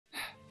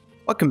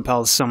What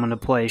compels someone to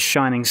play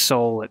Shining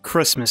Soul at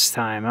Christmas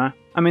time, huh?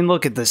 I mean,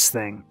 look at this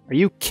thing. Are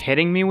you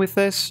kidding me with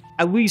this?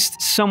 At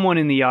least someone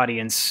in the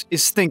audience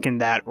is thinking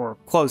that, or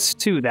close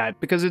to that,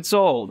 because it's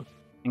old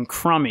and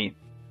crummy.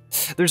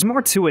 There's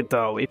more to it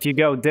though, if you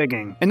go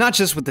digging. And not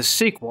just with the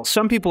sequel,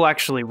 some people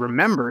actually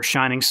remember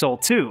Shining Soul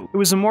 2. It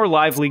was a more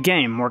lively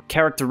game, more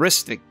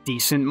characteristic,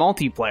 decent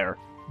multiplayer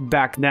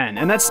back then.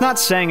 And that's not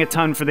saying a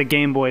ton for the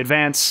Game Boy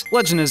Advance.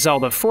 Legend of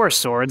Zelda 4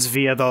 Swords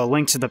via the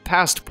Link to the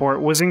Past port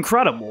was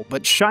incredible,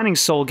 but Shining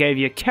Soul gave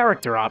you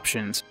character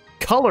options,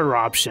 color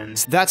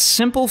options. That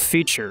simple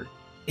feature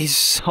is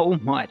so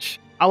much.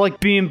 I like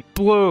being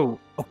blue.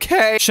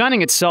 Okay.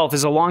 Shining itself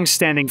is a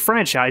long-standing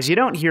franchise you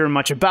don't hear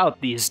much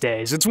about these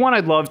days. It's one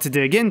I'd love to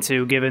dig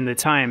into given the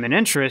time and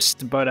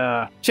interest,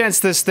 but chance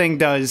this thing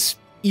does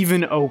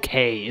even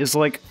okay is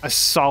like a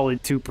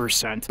solid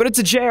 2%. But it's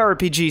a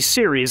JRPG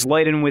series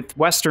laden with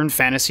Western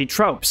fantasy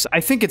tropes.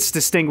 I think its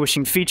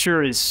distinguishing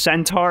feature is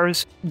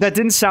centaurs. That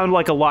didn't sound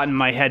like a lot in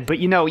my head, but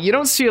you know, you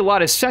don't see a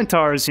lot of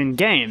centaurs in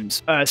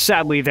games.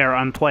 Sadly, they're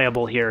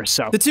unplayable here,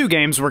 so. The two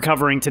games we're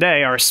covering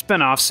today are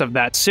spin-offs of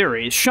that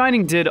series.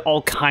 Shining did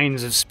all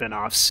kinds of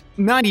spin-offs.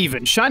 Not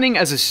even. Shining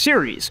as a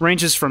series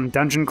ranges from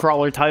dungeon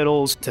crawler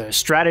titles to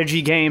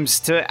strategy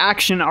games to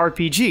action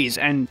RPGs,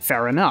 and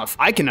fair enough.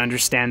 I can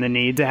understand the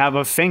need to have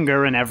a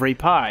finger in every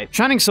pie.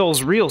 Shining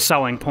Soul's real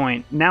selling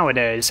point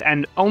nowadays,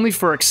 and only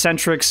for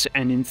eccentrics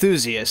and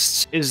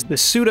enthusiasts, is the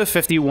Suda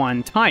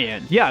 51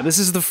 tie-in. Yeah, this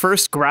is the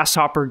first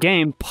Grasshopper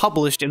game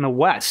published in the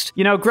West.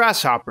 You know,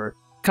 Grasshopper,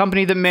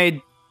 company that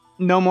made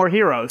No More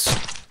Heroes.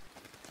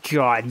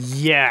 God,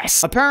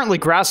 yes! Apparently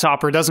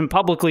Grasshopper doesn't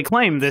publicly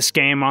claim this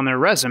game on their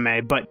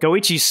resume, but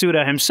Goichi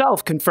Suda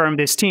himself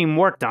confirmed his team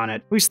worked on it.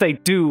 At least they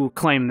do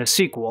claim the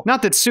sequel.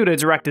 Not that Suda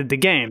directed the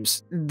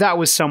games. That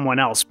was someone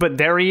else, but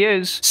there he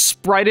is.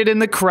 Sprited in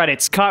the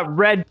credits, caught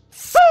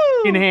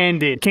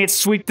red-handed. Can't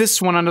sweep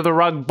this one under the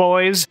rug,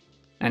 boys.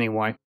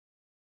 Anyway.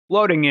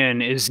 Loading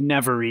in is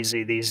never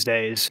easy these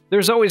days.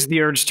 There's always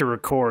the urge to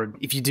record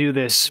if you do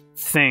this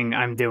thing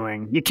I'm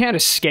doing. You can't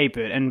escape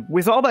it, and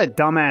with all that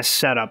dumbass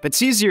setup,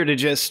 it's easier to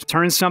just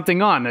turn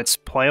something on that's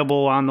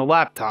playable on the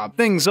laptop.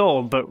 Thing's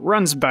old, but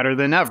runs better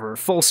than ever.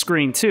 Full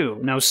screen too,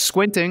 no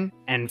squinting,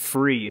 and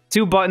free.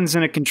 2 buttons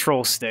and a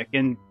control stick,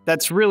 and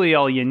that's really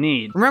all you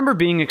need. Remember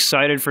being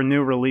excited for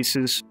new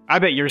releases? I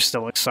bet you're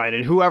still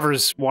excited,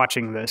 whoever's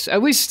watching this.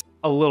 At least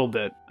a little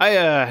bit.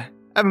 I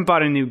haven't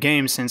bought a new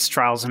game since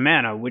Trials of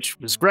Mana, which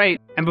was great,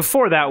 and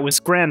before that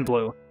was Grand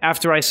Blue.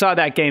 After I saw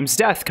that game's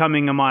death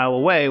coming a mile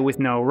away with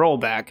no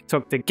rollback,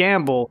 took the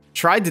gamble,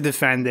 tried to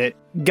defend it,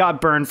 got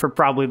burned for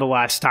probably the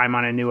last time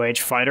on a New Age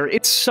fighter.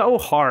 It's so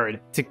hard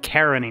to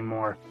care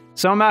anymore.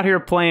 So I'm out here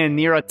playing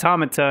Nier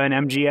Automata and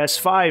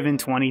MGS5 in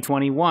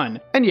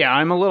 2021. And yeah,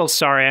 I'm a little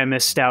sorry I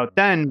missed out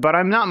then, but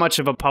I'm not much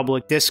of a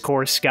public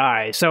discourse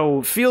guy,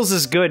 so feels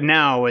as good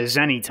now as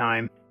any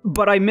time.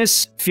 But I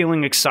miss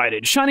feeling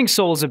excited. Shining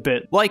Soul is a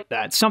bit like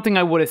that, something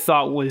I would have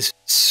thought was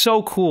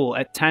so cool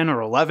at 10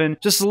 or 11,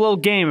 just a little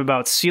game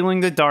about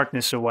sealing the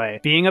darkness away,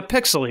 being a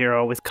pixel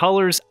hero with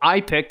colors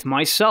I picked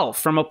myself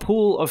from a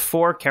pool of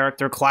 4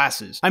 character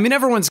classes. I mean,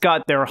 everyone's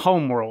got their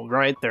home world,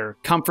 right? Their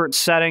comfort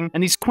setting,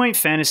 and these quaint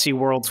fantasy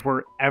worlds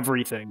were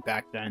everything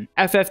back then.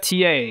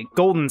 FFTA,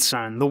 Golden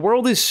Sun, the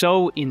world is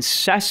so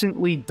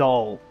incessantly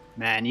dull.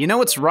 Man, you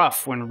know it's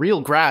rough when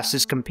real grass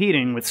is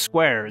competing with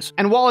squares.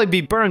 And while I'd be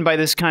burned by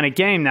this kind of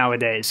game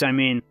nowadays, I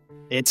mean,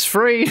 it's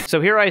free.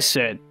 So here I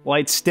sit,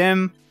 lights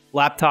dim,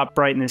 laptop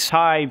brightness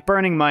high,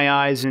 burning my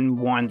eyes and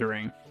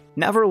wandering.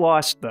 Never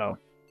lost though.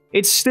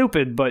 It's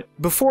stupid, but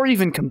before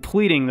even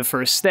completing the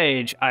first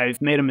stage,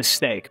 I've made a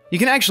mistake. You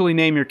can actually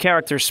name your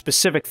character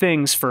specific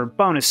things for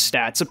bonus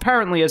stats,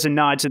 apparently as a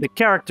nod to the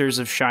characters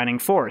of Shining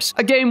Force,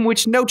 a game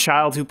which no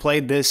child who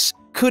played this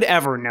could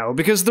ever know,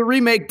 because the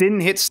remake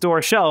didn't hit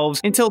store shelves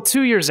until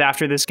 2 years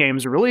after this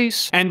game's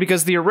release, and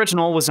because the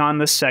original was on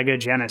the Sega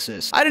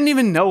Genesis. I didn't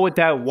even know what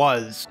that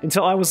was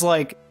until I was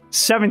like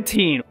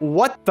 17.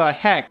 What the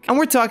heck? And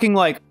we're talking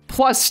like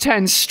plus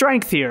 10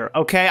 strength here,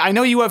 okay? I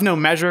know you have no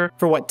measure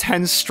for what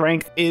 10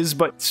 strength is,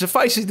 but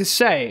suffice it to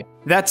say,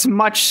 that's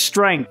much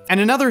strength.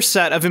 And another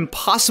set of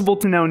impossible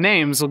to know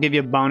names will give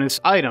you bonus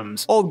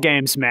items. Old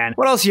games, man.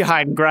 What else you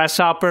hiding,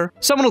 Grasshopper?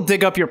 Someone will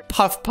dig up your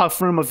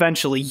puff room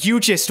eventually. You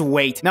just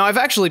wait. Now, I've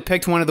actually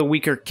picked one of the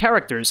weaker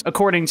characters,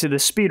 according to the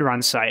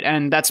speedrun site,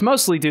 and that's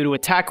mostly due to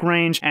attack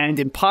range and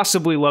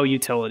impossibly low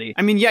utility.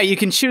 I mean, yeah, you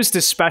can choose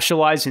to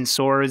specialize in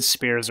swords,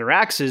 spears, or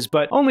axes,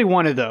 but only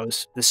one of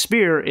those. The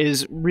spear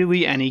is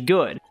really any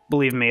good.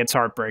 Believe me, it's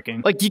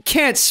heartbreaking. Like, you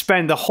can't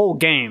spend the whole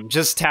game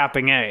just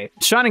tapping A.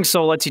 Shining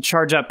Soul lets you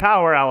charge up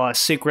power a la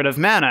Secret of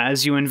Mana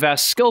as you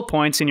invest skill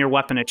points in your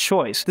weapon of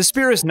choice. The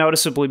spear is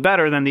noticeably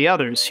better than the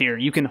others here.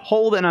 You can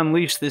hold and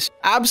unleash this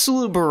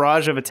absolute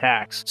barrage of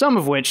attacks, some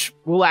of which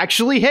will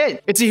actually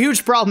hit. It's a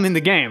huge problem in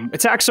the game.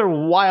 Attacks are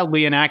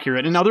wildly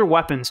inaccurate, and other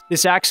weapons,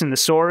 this axe and the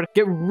sword,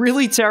 get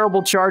really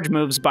terrible charge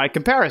moves by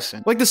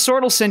comparison. Like, the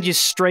sword will send you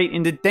straight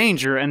into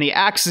danger, and the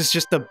axe is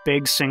just a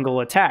big single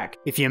attack.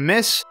 If you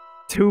miss,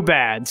 Too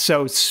bad,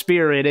 so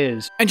spear it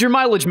is. And your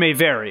mileage may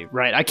vary,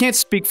 right? I can't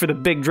speak for the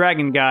big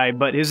dragon guy,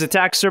 but his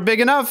attacks are big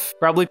enough.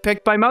 Probably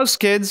picked by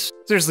most kids.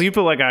 Seriously, you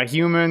put like a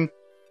human,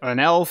 an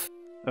elf,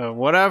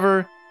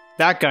 whatever.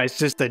 That guy's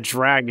just a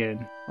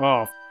dragon.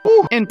 Oh.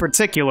 In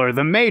particular,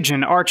 the mage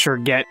and archer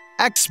get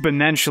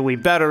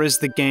exponentially better as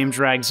the game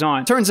drags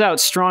on. Turns out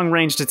strong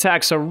ranged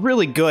attacks are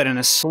really good in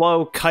a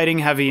slow,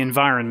 kiting-heavy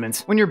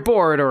environment. When you're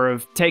bored or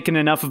have taken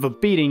enough of a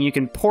beating, you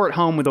can port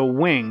home with a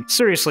wing.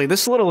 Seriously,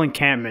 this little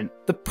encampment,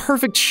 the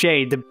perfect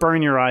shade to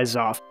burn your eyes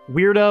off.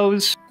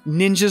 Weirdos,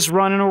 ninjas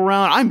running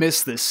around, I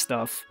miss this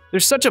stuff.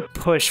 There's such a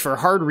push for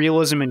hard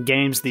realism in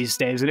games these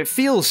days, and it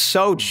feels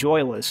so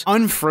joyless,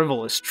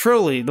 unfrivolous.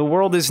 Truly, the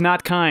world is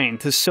not kind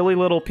to silly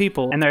little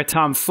people and their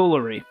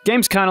tomfoolery.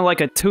 Game's kinda like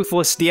a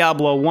toothless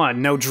Diablo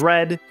 1. No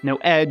dread, no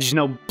edge,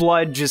 no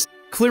blood, just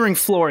clearing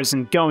floors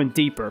and going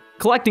deeper.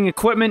 Collecting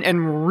equipment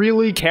and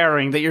really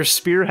caring that your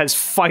spear has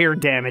fire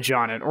damage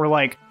on it, or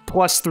like,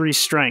 +3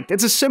 strength.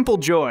 It's a simple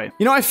joy.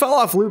 You know, I fell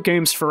off loot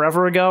games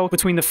forever ago,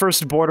 between the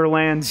first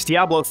Borderlands,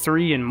 Diablo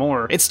 3, and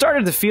more. It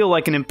started to feel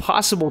like an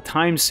impossible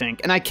time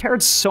sink, and I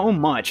cared so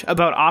much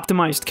about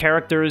optimized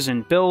characters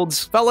and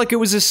builds. Felt like it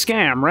was a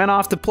scam, ran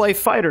off to play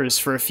fighters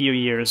for a few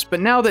years, but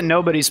now that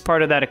nobody's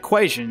part of that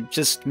equation,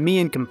 just me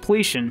and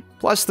completion,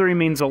 +3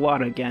 means a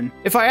lot again.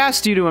 If I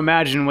asked you to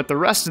imagine what the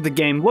rest of the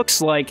game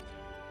looks like,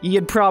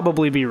 you'd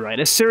probably be right.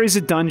 A series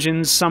of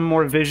dungeons, some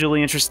more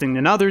visually interesting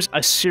than others,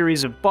 a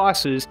series of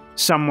bosses,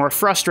 some more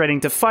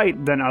frustrating to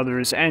fight than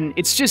others, and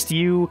it's just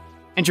you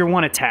and your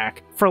one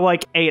attack for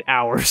like 8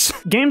 hours.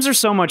 Games are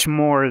so much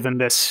more than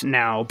this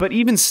now, but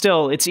even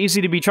still, it's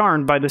easy to be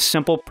charmed by the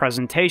simple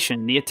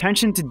presentation, the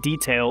attention to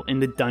detail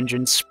in the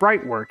dungeon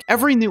sprite work,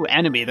 every new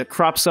enemy that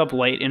crops up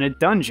late in a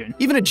dungeon,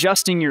 even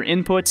adjusting your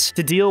inputs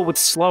to deal with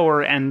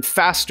slower and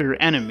faster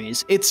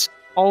enemies. It's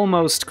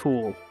almost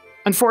cool.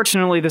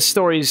 Unfortunately, the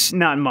story's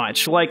not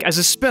much. Like, as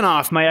a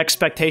spin-off, my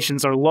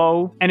expectations are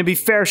low, and to be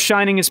fair,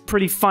 Shining is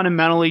pretty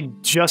fundamentally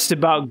just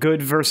about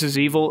good versus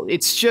evil.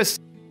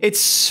 It's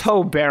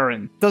so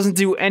barren. Doesn't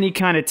do any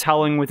kind of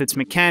telling with its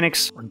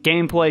mechanics or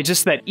gameplay,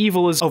 just that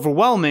evil is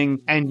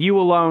overwhelming, and you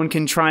alone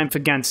can triumph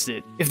against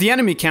it. If the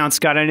enemy count's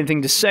got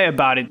anything to say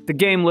about it, the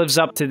game lives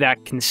up to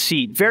that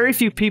conceit. Very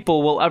few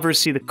people will ever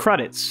see the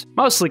credits,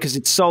 mostly because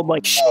it's sold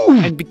like shit,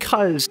 and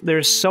because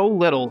there's so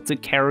little to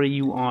carry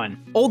you on.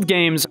 Old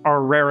games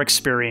are rare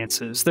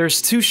experiences.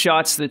 There's 2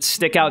 shots that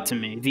stick out to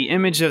me. The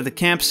image of the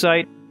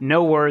campsite,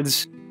 no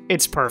words,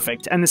 it's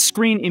perfect, and the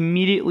screen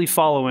immediately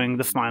following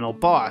the final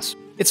boss.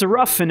 It's a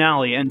rough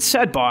finale, and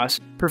said boss,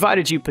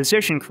 provided you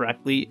position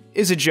correctly,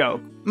 is a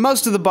joke.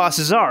 Most of the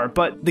bosses are,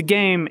 but the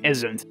game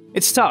isn't.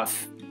 It's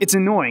tough. It's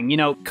annoying, you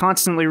know,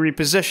 constantly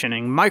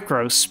repositioning,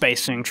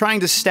 micro-spacing, trying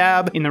to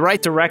stab in the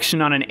right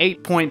direction on an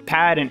 8-point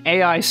pad and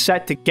AI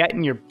set to get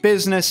in your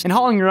business, and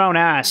hauling your own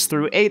ass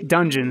through 8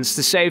 dungeons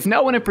to save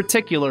no one in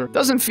particular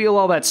doesn't feel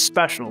all that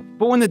special.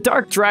 But when the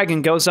dark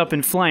dragon goes up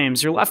in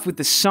flames, you're left with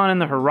the sun in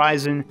the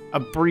horizon, a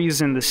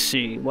breeze in the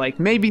sea. Like,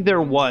 maybe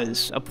there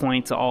was a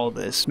point to all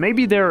this.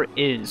 Maybe there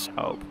is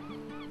hope.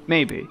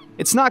 Maybe.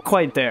 It's not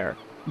quite there.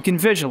 You can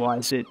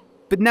visualize it,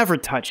 but never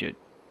touch it.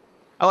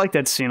 I like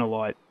that scene a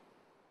lot.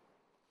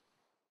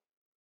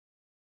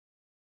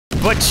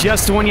 But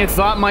just when you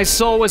thought my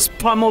soul was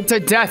pummeled to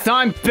death,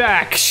 I'm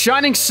back!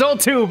 Shining Soul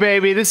 2,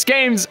 baby! This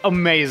game's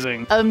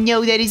amazing.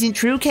 No, that isn't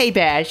true,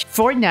 KBash.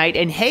 Fortnite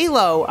and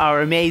Halo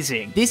are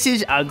amazing. This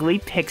is ugly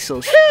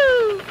pixel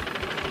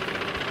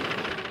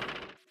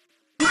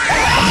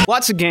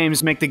Lots of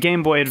games make the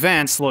Game Boy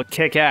Advance look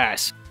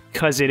kick-ass.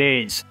 'Cause it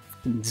is.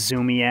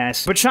 Zoomy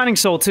ass. But Shining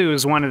Soul 2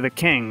 is one of the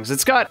kings.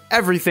 It's got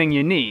everything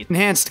you need.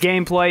 Enhanced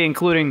gameplay,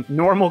 including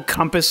normal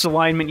compass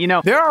alignment. You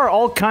know, there are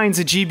all kinds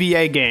of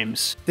GBA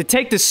games that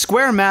take the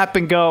square map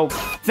and go,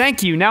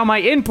 thank you, now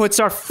my inputs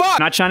are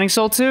fucked! Not Shining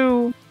Soul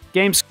 2.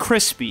 Game's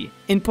crispy.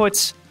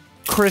 Inputs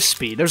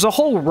crispy. There's a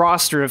whole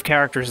roster of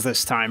characters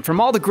this time,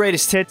 from all the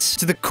greatest hits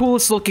to the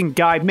coolest looking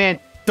guy. Man,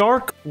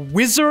 Dark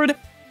Wizard?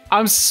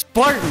 I'm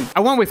Spartan!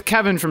 I went with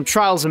Kevin from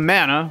Trials of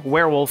Mana,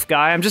 werewolf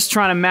guy. I'm just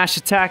trying to mash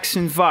attacks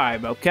and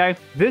vibe, okay?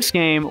 This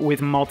game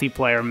with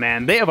multiplayer,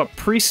 man. They have a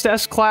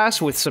priestess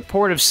class with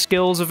supportive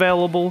skills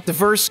available,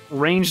 diverse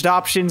ranged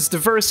options,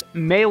 diverse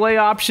melee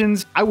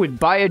options. I would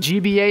buy a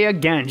GBA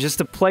again just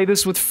to play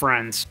this with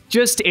friends.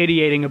 Just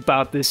idioting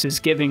about this is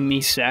giving me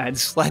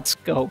sads. Let's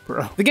go,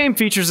 bro. The game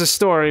features a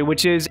story,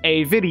 which is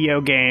a video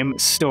game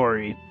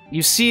story.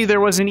 You see, there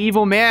was an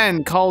evil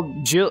man called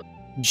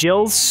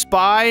Jill's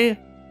Spy?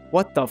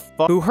 What the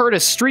fuck? Who heard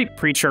a street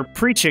preacher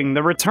preaching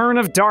the return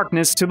of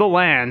darkness to the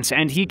lands,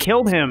 and he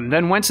killed him,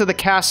 then went to the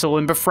castle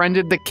and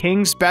befriended the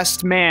king's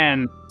best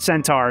man,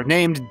 centaur,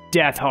 named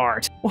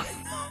Deathheart.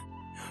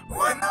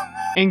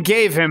 And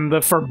gave him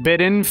the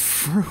forbidden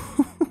fruit.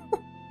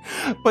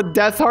 But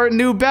Deathheart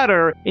knew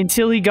better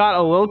until he got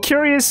a little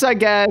curious, I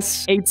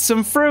guess, ate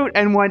some fruit,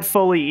 and went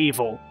fully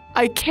evil.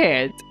 I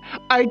can't.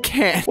 I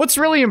can't. What's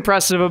really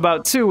impressive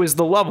about 2 is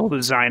the level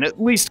design, at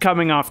least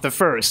coming off the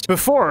first.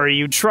 Before,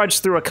 you'd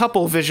trudge through a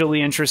couple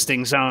visually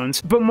interesting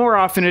zones, but more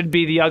often it'd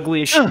be the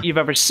ugliest shit you've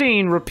ever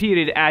seen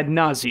repeated ad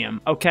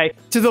nauseum, okay?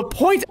 To the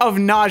point of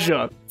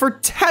nausea for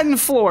 10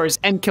 floors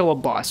and kill a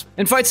boss.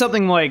 And fight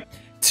something like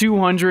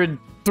 200,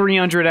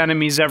 300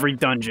 enemies every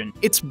dungeon.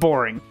 It's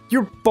boring.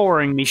 You're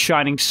boring me,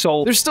 Shining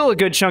Soul. There's still a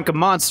good chunk of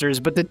monsters,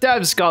 but the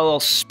devs got a little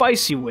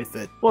spicy with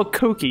it. A little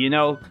kooky, you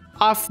know?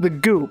 Off the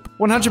goop.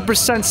 100%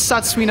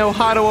 Satsui no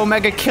Hado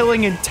Omega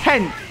killing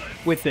intent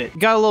with it.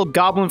 Got a little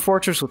goblin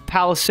fortress with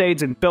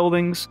palisades and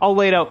buildings, all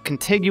laid out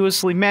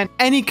contiguously. Man,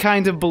 any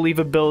kind of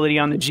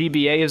believability on the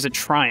GBA is a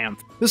triumph.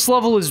 This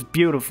level is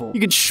beautiful. You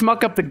can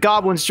schmuck up the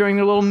goblins during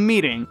their little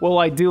meeting. Well,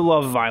 I do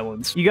love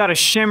violence. You got a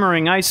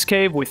shimmering ice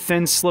cave with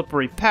thin,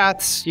 slippery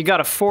paths. You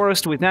got a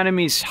forest with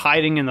enemies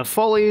hiding in the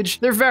foliage.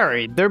 They're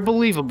varied, they're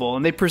believable,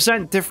 and they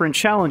present different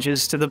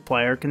challenges to the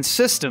player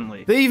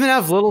consistently. They even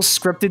have little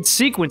scripted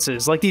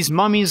sequences, like these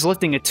mummies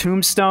lifting a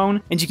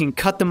tombstone, and you can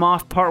cut them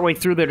off partway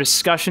through their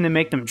discussion and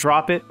make them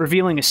drop it,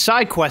 revealing a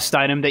side quest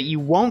item that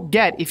you won't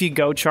get if you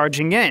go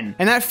charging in.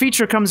 And that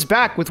feature comes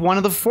back with one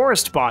of the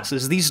forest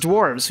bosses, these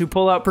dwarves, who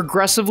pull out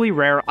progressively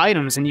rare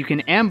items, and you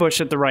can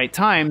ambush at the right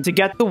time to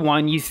get the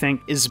one you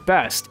think is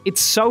best.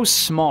 It's so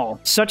small,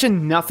 such a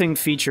nothing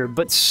feature,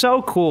 but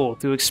so cool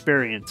to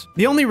experience.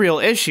 The only real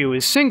issue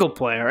is single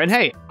player, and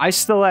hey, I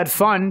still had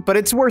fun, but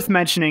it's worth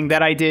mentioning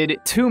that I did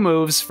 2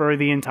 moves for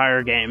the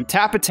entire game: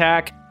 tap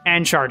attack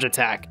and charge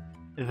attack.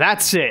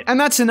 That's it. And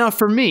that's enough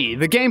for me.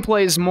 The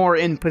gameplay is more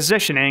in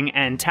positioning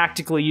and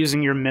tactically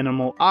using your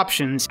minimal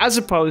options, as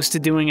opposed to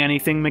doing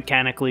anything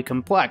mechanically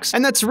complex.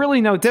 And that's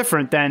really no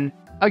different than,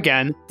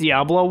 again,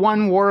 Diablo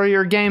 1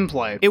 warrior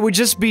gameplay. It would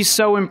just be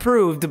so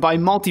improved by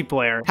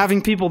multiplayer,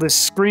 having people to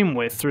scream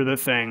with through the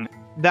thing.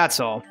 That's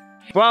all.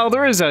 Well,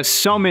 there is a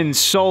summon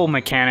soul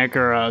mechanic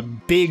or a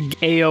big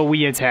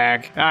AoE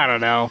attack. I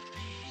don't know.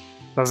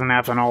 Doesn't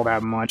happen all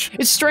that much.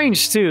 It's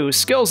strange too,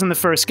 skills in the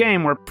first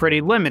game were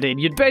pretty limited.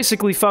 You'd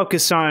basically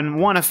focus on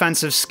one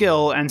offensive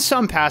skill and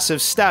some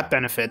passive stat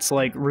benefits,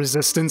 like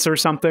resistance or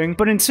something.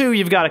 But in 2,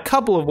 you've got a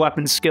couple of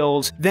weapon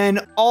skills, then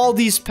all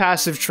these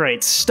passive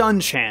traits: stun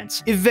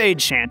chance, evade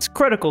chance,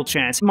 critical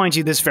chance. Mind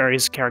you, this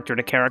varies character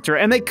to character,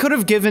 and they could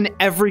have given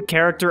every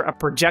character a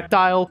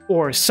projectile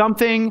or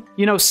something,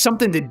 you know,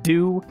 something to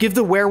do. Give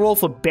the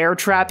werewolf a bear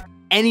trap,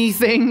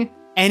 anything.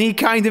 Any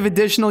kind of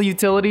additional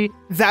utility,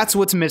 that's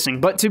what's missing.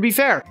 But to be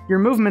fair, your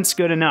movement's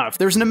good enough.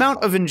 There's an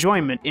amount of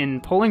enjoyment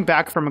in pulling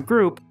back from a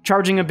group,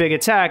 charging a big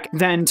attack,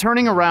 then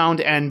turning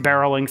around and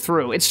barreling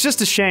through. It's just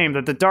a shame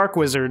that the Dark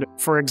Wizard,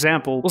 for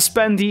example, will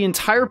spend the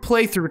entire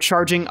playthrough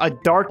charging a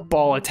Dark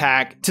Ball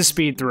attack to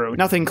speed through.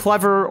 Nothing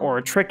clever or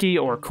tricky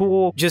or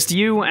cool, just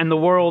you and the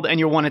world and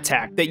your one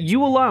attack that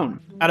you alone,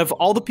 out of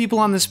all the people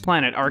on this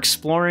planet, are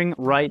exploring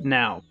right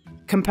now.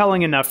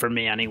 Compelling enough for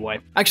me, anyway.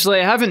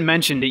 Actually, I haven't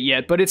mentioned it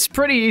yet, but it's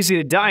pretty easy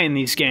to die in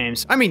these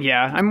games. I mean,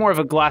 yeah, I'm more of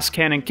a glass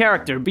cannon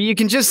character, but you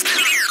can just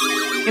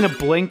in a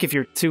blink if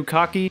you're too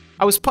cocky.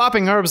 I was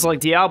popping herbs like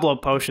Diablo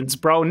potions,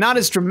 bro. Not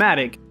as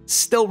dramatic.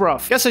 Still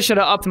rough. Guess I should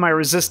have upped my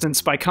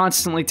resistance by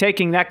constantly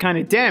taking that kind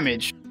of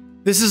damage.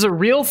 This is a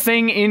real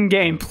thing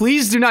in-game.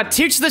 Please do not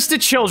teach this to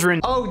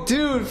children. Oh,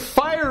 dude,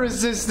 fire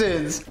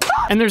resistance!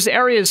 And there's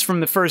areas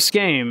from the first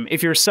game,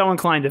 if you're so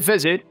inclined to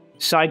visit.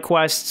 Side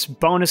quests,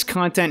 bonus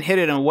content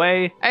hidden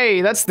away.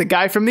 Hey, that's the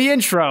guy from the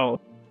intro.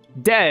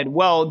 Dead.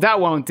 Well, that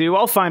won't do.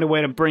 I'll find a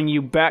way to bring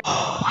you back.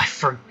 Oh, I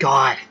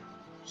forgot.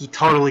 He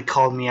totally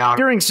called me out.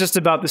 Hearing's just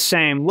about the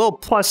same. Little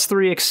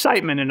 +3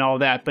 excitement and all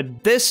that,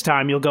 but this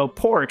time you'll go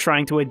poor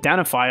trying to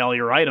identify all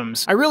your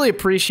items. I really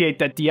appreciate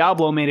that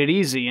Diablo made it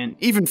easy, and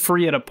even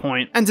free at a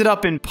point. Ended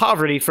up in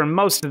poverty for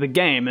most of the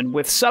game, and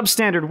with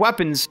substandard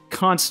weapons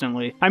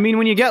constantly. I mean,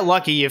 when you get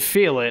lucky, you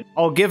feel it.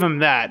 I'll give him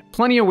that.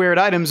 Plenty of weird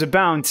items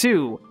abound,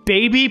 too.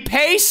 Baby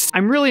paste?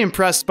 I'm really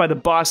impressed by the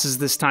bosses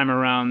this time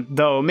around,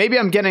 though maybe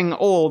I'm getting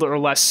old or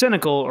less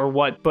cynical or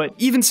what, but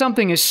even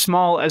something as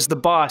small as the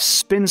boss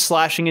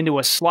spin-slashing into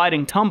a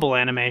sliding tumble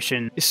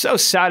animation is so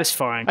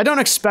satisfying. I don't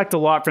expect a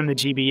lot from the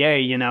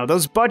GBA, you know,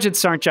 those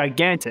budgets aren't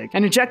gigantic,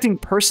 and injecting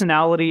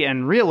personality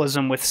and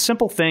realism with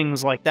simple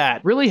things like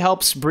that really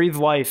helps breathe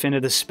life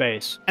into the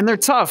space. And they're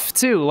tough,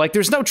 too, like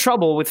there's no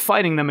trouble with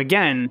fighting them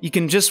again. You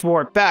can just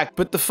warp back,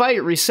 but the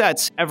fight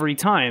resets every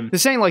time.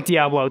 This ain't like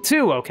Diablo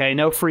 2, okay?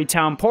 No free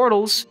town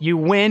portals. You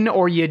win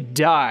or you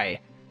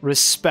die.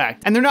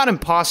 Respect. And they're not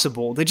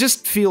impossible, they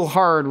just feel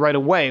hard right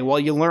away while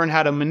you learn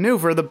how to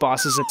maneuver the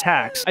boss's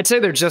attacks. I'd say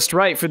they're just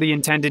right for the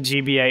intended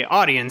GBA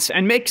audience,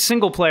 and make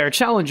single player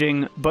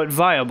challenging, but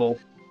viable.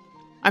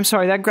 I'm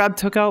sorry, that grab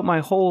took out my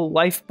whole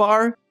life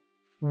bar?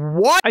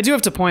 What? I do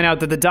have to point out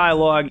that the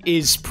dialogue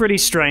is pretty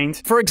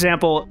strained. For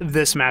example,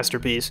 this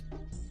masterpiece.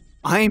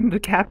 I'm the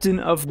captain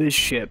of this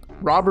ship.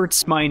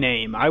 Robert's my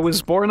name. I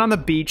was born on the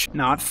beach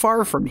not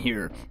far from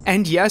here.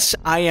 And yes,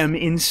 I am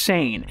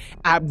insane.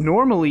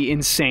 Abnormally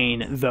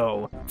insane,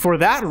 though. For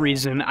that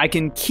reason, I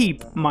can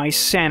keep my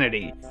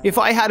sanity. If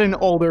I had an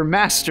older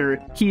master,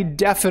 he'd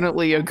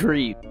definitely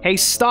agree. Hey,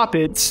 stop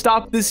it.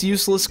 Stop this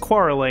useless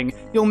quarreling.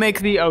 You'll make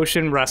the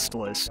ocean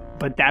restless.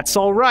 But that's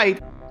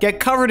alright. Get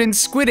covered in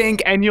squid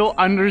ink and you'll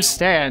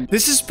understand.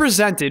 This is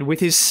presented with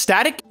his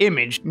static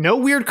image, no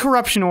weird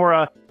corruption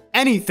aura,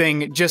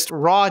 anything, just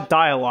raw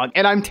dialogue.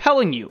 And I'm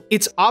telling you,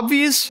 it's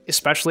obvious,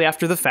 especially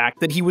after the fact,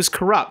 that he was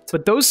corrupt.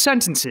 But those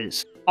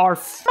sentences are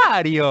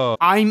Fario.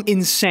 I'm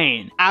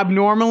insane.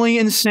 Abnormally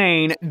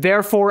insane,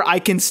 therefore I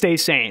can stay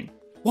sane.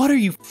 What are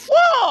you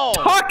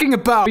talking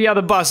about? But yeah,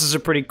 the buses are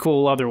pretty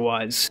cool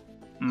otherwise.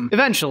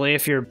 Eventually,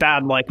 if you're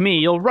bad like me,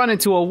 you'll run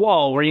into a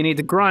wall where you need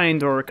to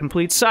grind or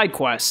complete side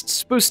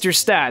quests, boost your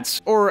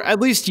stats, or at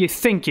least you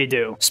think you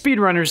do.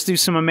 Speedrunners do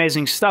some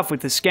amazing stuff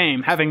with this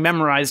game, having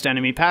memorized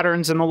enemy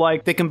patterns and the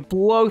like. They can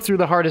blow through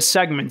the hardest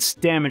segments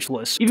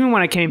damageless. Even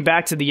when I came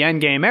back to the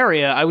endgame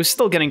area, I was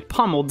still getting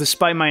pummeled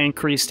despite my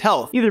increased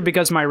health, either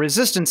because my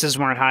resistances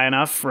weren't high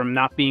enough from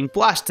not being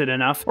blasted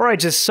enough, or I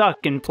just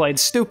suck and played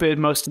stupid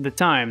most of the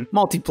time.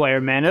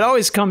 Multiplayer, man, it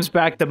always comes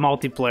back to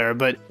multiplayer,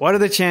 but what are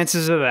the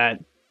chances of that?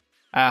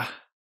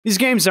 These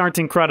games aren't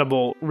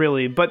incredible,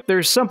 really, but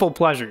they're simple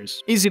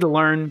pleasures. Easy to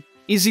learn,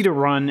 easy to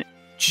run,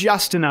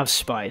 just enough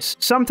spice.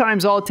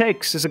 Sometimes all it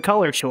takes is a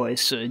color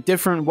choice, a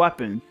different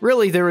weapon.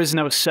 Really, there is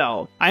no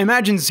sell. I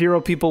imagine 0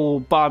 people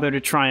will bother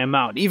to try them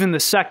out, even the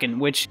second,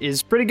 which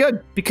is pretty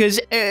good, because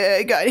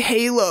I got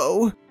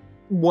Halo.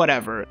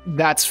 Whatever,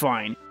 that's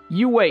fine.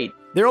 You wait.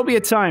 There'll be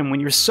a time when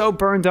you're so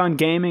burned on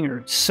gaming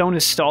or so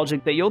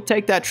nostalgic that you'll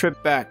take that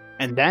trip back,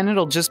 and then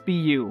it'll just be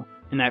you.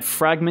 In that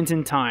fragment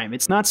in time.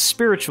 It's not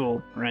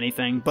spiritual or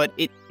anything, but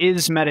it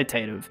is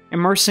meditative,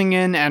 immersing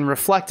in and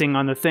reflecting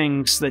on the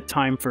things that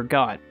time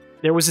forgot.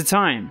 There was a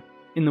time,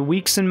 in the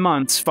weeks and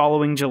months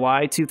following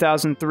July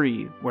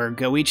 2003, where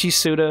Goichi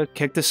Suda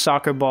kicked a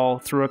soccer ball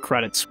through a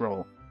credit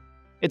scroll.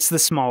 It's the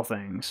small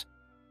things.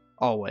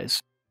 Always.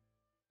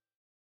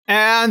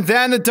 And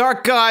then the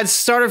Dark Gods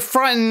started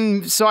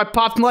fronting, so I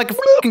popped them like a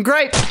fucking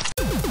grape.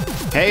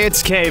 Hey,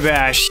 it's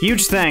KBash.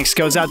 Huge thanks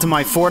goes out to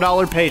my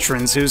 $4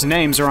 patrons whose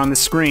names are on the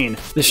screen.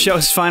 The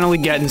show's finally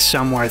getting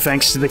somewhere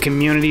thanks to the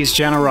community's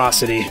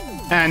generosity.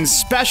 And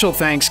special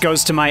thanks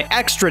goes to my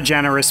extra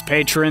generous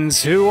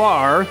patrons who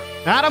are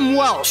Adam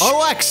Welsh,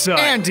 Alexa,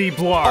 Andy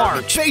Blarg,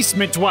 Arch,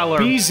 Basement Dweller,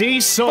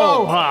 BZ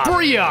Soul, Boha,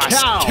 Brios,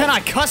 Cal, Can I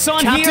Cuss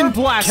on Captain Here?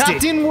 Blasted,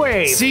 Captain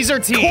Wave, Caesar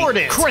T,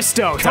 Corden,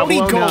 Christo, Cody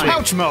Gold,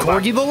 Couchmo,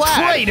 Corgi the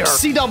Lad, Crater,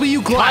 CW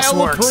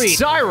Glassworks,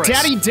 Cyrus,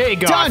 Daddy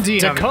Dago,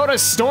 Dondium, Dakota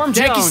Storm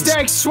Jones,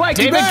 Stank, Swaggy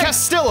David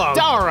Castillo,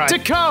 Dara,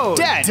 Decode,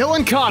 Dead,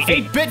 Dylan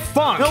Coffee, 8-Bit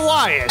Funk,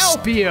 Elias,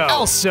 Elpio,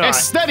 Elsa,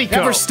 Aesthetico,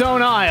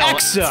 Everstone Isle,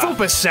 Exa,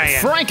 Fupa Saiyan,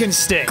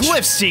 Frankenstitch,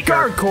 Glyph Seeker,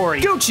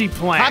 Guardcory, Gucci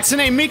Plant,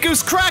 Hatsune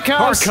Miku's Crack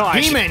House,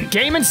 Archive, Heeman,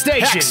 Game and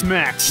Station,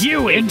 X-Max,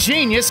 Huey,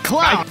 Ingenious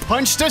Clown, I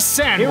Punched a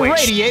Sandwich,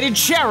 Irradiated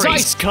Cherries,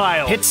 Dice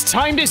Kyle, It's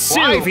Time to Sue,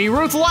 Ivy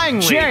Ruth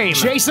Langley,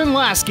 James, Jason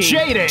Lasky,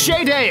 Jaden,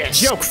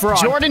 Jaydeus, Joke Frog,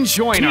 Jordan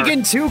Joyner,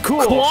 Keegan Too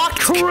Cool, Clock,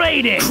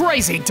 Craden,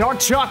 Crazy Dark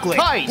Chocolate,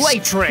 Heist,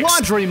 Latrix,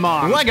 Laundry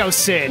Mom, Lego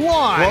Sid,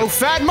 Juan, Low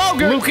Fat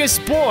Moger, Lucas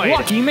Boyd,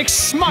 Lucky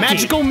McSmucky,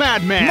 Magical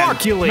Madman,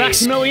 Marcules,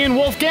 Maximilian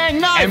Wolfgang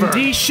Niver,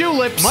 MD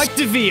Shulips, Mike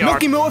DeVere,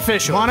 Milky Moo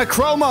Official,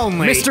 Monochrome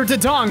Only, Mr.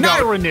 Dodongo,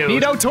 Nyrenew,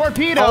 Nito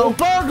Torpedo, Old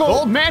Burgle,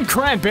 Old Man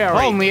Cranberry,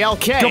 Only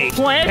LK,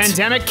 Plant,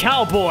 Pandemic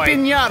Cowboy,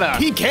 Pinata,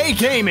 PK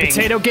Gaming,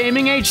 Potato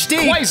Gaming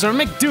HD, Quasar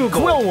McDougal,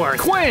 Quillworth,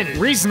 Quinn,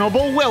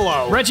 Reasonable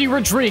Willow, Reggie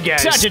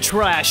Rodriguez,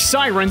 Sagitrash,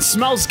 Siren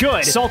Smells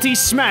Good, Salty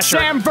Smasher,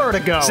 Sam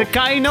Vertigo,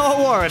 Sakai no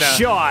Hawarda,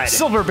 Shod,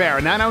 Silver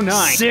Bear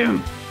 909,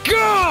 Sim.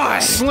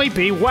 God!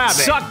 Sleepy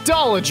Wabbit,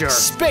 Suckdolager,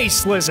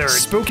 Space Lizard,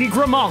 Spooky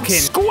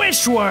Grimalkin,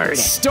 Squishword,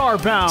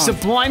 Starbound,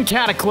 Sublime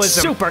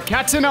Cataclysm, Super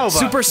Catanova,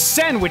 Super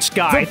Sandwich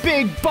Guy, The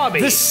Big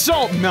Bubby, The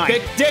Salt Knight,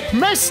 Big Dick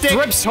Mystic,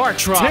 Thrips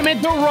Heartthrob,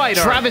 Timid the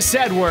Writer, Travis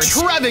Edwards,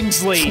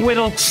 Trevingsley,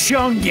 Twiddle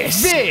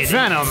Chungus, Vid,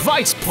 Venom,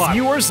 Vice Pup,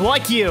 Viewers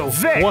Like You,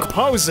 Vic,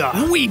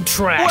 Waposa, Weed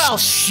Trash, Well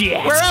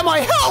Shit, Where Am I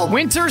Help?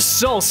 Winter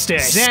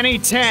Solstice, Zanny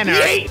Tanner,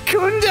 Yate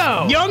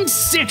Kundo, Young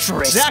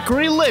Citrus,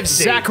 Zachary Lives,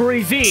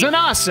 Zachary V,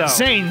 Sanaso,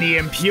 Zane the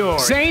Impure,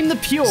 Zane the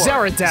Pure,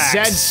 Zeradax,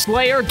 Zed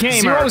Slayer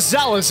Gamer, Zero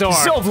Zalazar,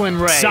 Sylvan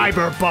Ray,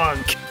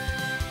 Cyberbunk.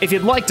 If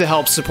you'd like to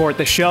help support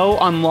the show,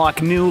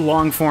 unlock new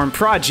long-form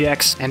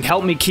projects, and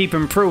help me keep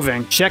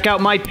improving, check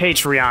out my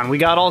Patreon. We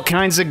got all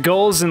kinds of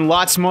goals and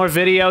lots more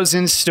videos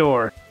in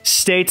store.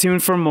 Stay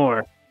tuned for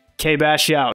more. KBash out.